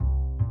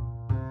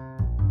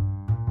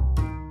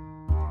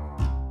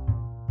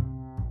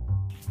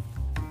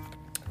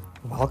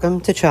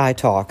Welcome to Chai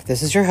Talk.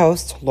 This is your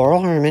host,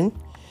 Laurel Herman.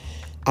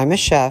 I'm a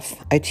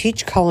chef. I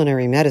teach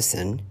culinary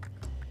medicine,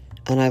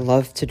 and I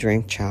love to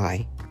drink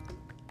chai.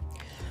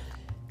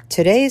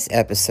 Today's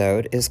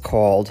episode is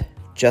called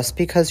Just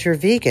Because You're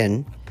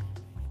Vegan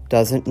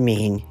Doesn't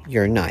Mean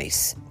You're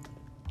Nice.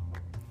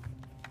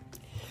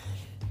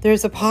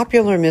 There's a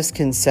popular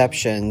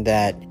misconception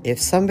that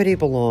if somebody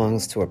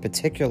belongs to a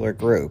particular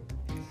group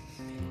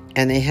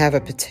and they have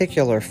a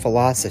particular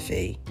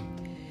philosophy,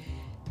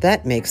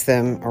 that makes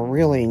them a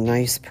really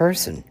nice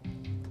person.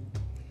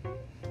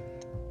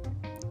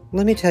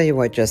 Let me tell you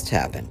what just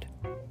happened.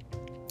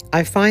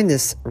 I find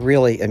this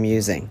really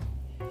amusing,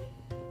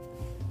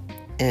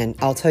 and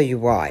I'll tell you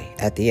why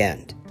at the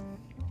end.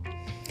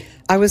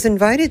 I was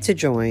invited to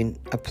join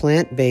a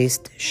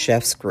plant-based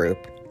chefs group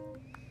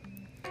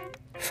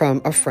from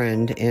a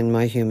friend in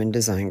my human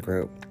design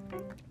group.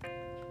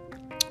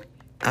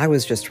 I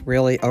was just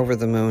really over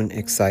the moon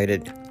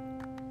excited.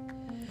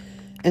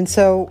 And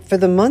so for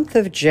the month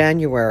of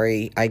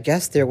January, I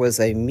guess there was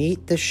a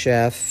Meet the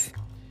Chef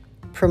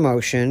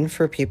promotion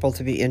for people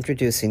to be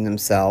introducing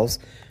themselves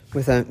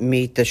with a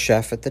Meet the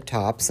Chef at the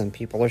top. Some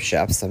people are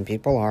chefs, some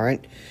people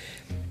aren't.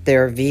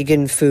 They're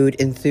vegan food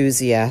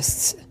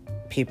enthusiasts,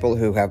 people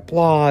who have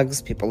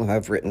blogs, people who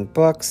have written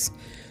books,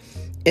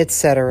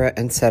 etc.,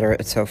 and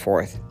so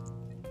forth.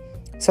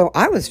 So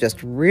I was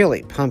just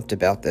really pumped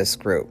about this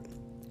group.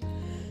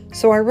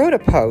 So I wrote a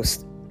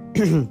post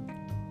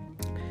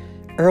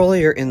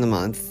earlier in the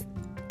month,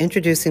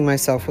 introducing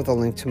myself with a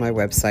link to my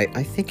website.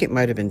 I think it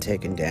might have been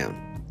taken down.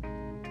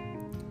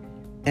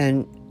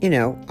 And,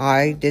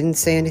 I didn't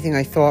say anything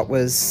I thought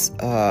was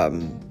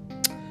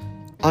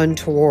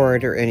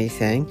untoward or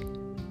anything.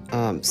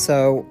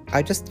 So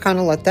I just kind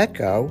of let that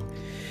go.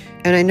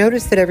 And I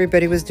noticed that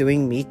everybody was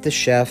doing Meet the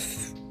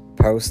Chef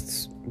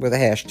posts with a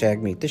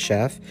hashtag Meet the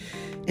Chef,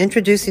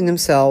 introducing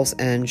themselves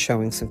and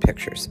showing some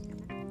pictures.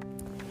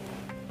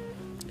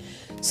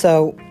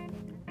 So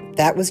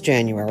that was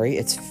January.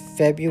 It's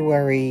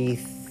February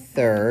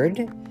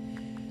 3rd.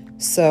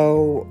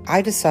 So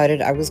I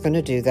decided I was going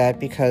to do that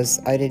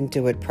because I didn't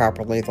do it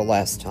properly the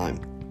last time.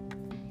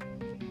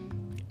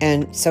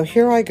 And so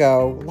here I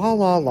go,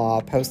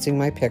 posting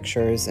my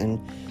pictures and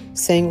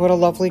saying what a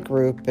lovely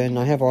group, and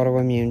I have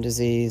autoimmune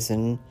disease,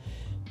 and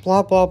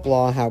blah, blah,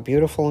 blah, how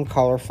beautiful and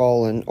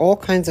colorful, and all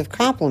kinds of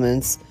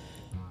compliments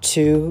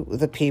to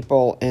the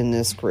people in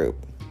this group.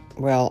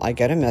 Well, I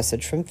get a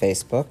message from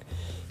Facebook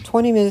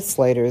 20 minutes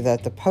later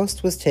that the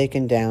post was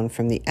taken down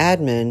from the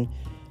admin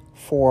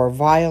for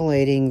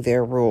violating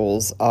their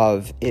rules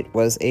of it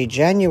was a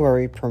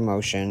January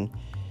promotion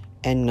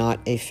and not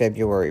a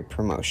February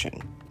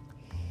promotion.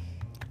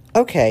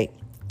 Okay,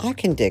 I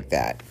can dig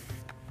that.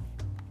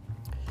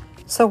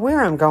 So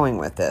where I'm going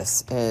with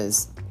this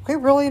is we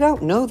really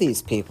don't know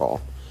these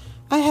people.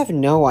 I have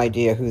no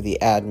idea who the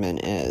admin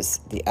is.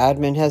 The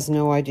admin has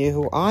no idea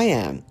who I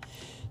am.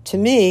 To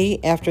me,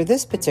 after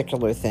this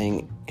particular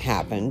thing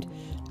happened,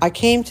 I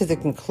came to the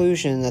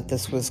conclusion that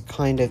this was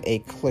kind of a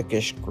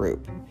cliquish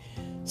group.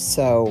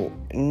 So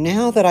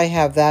now that I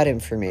have that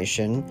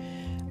information,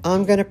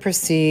 I'm going to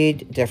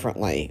proceed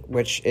differently,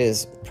 which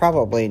is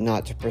probably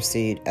not to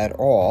proceed at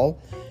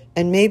all,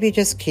 and maybe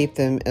just keep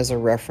them as a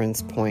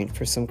reference point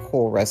for some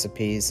cool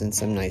recipes and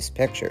some nice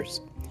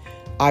pictures.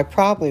 I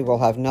probably will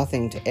have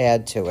nothing to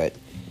add to it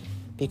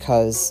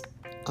because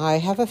I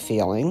have a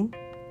feeling,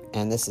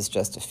 and this is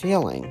just a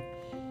feeling,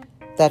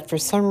 that for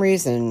some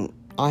reason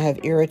I have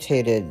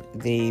irritated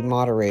the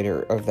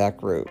moderator of that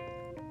group.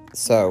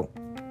 So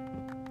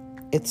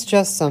it's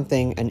just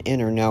something, an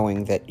inner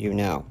knowing that you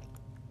know.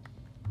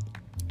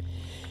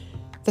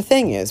 The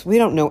thing is, we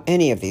don't know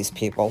any of these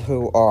people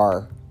who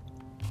are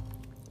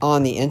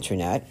on the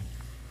internet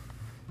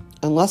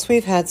unless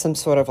we've had some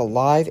sort of a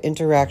live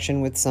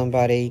interaction with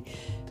somebody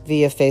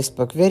via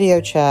Facebook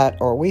video chat,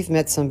 or we've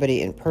met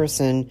somebody in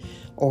person,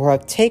 or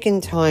have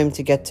taken time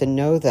to get to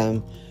know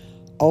them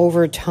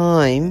over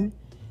time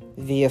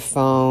via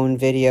phone,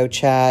 video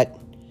chat,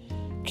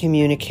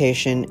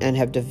 communication, and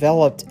have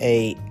developed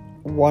a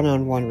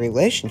one-on-one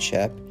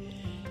relationship.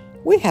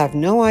 We have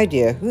no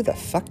idea who the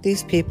fuck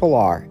these people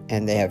are,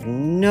 and they have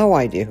no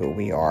idea who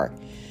we are,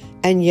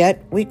 and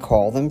yet we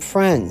call them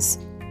friends.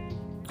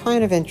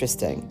 Kind of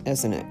interesting,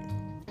 isn't it?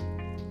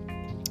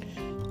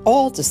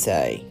 All to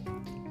say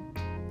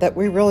that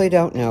we really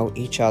don't know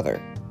each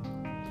other.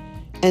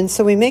 And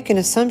so we make an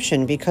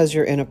assumption because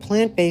you're in a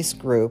plant-based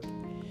group,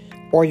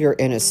 or you're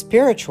in a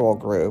spiritual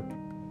group,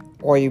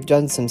 or you've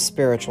done some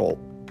spiritual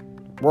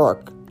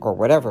work, or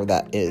whatever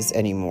that is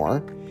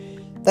anymore,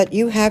 that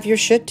you have your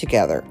shit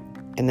together.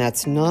 And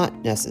that's not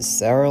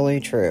necessarily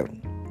true.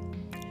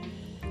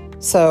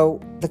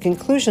 So the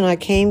conclusion I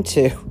came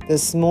to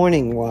this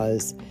morning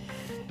was,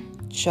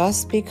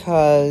 just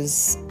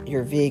because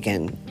you're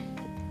vegan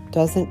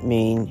doesn't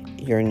mean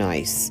you're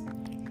nice.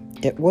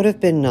 It would have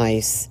been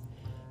nice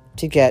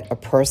to get a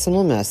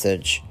personal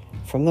message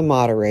from the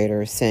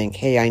moderator saying,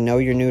 hey, I know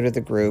you're new to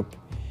the group.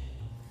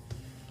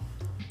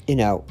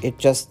 It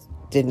just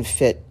didn't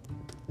fit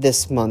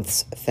this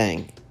month's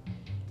thing.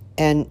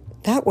 And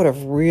that would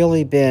have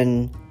really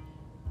been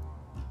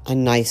a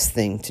nice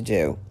thing to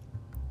do.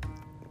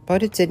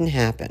 But it didn't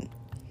happen.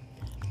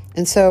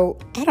 And so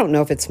I don't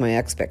know if it's my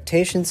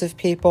expectations of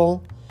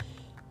people.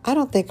 I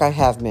don't think I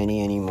have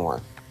many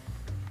anymore.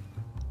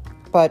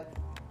 But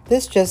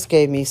this just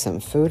gave me some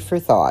food for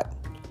thought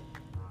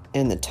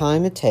and the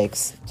time it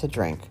takes to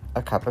drink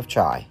a cup of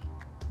chai.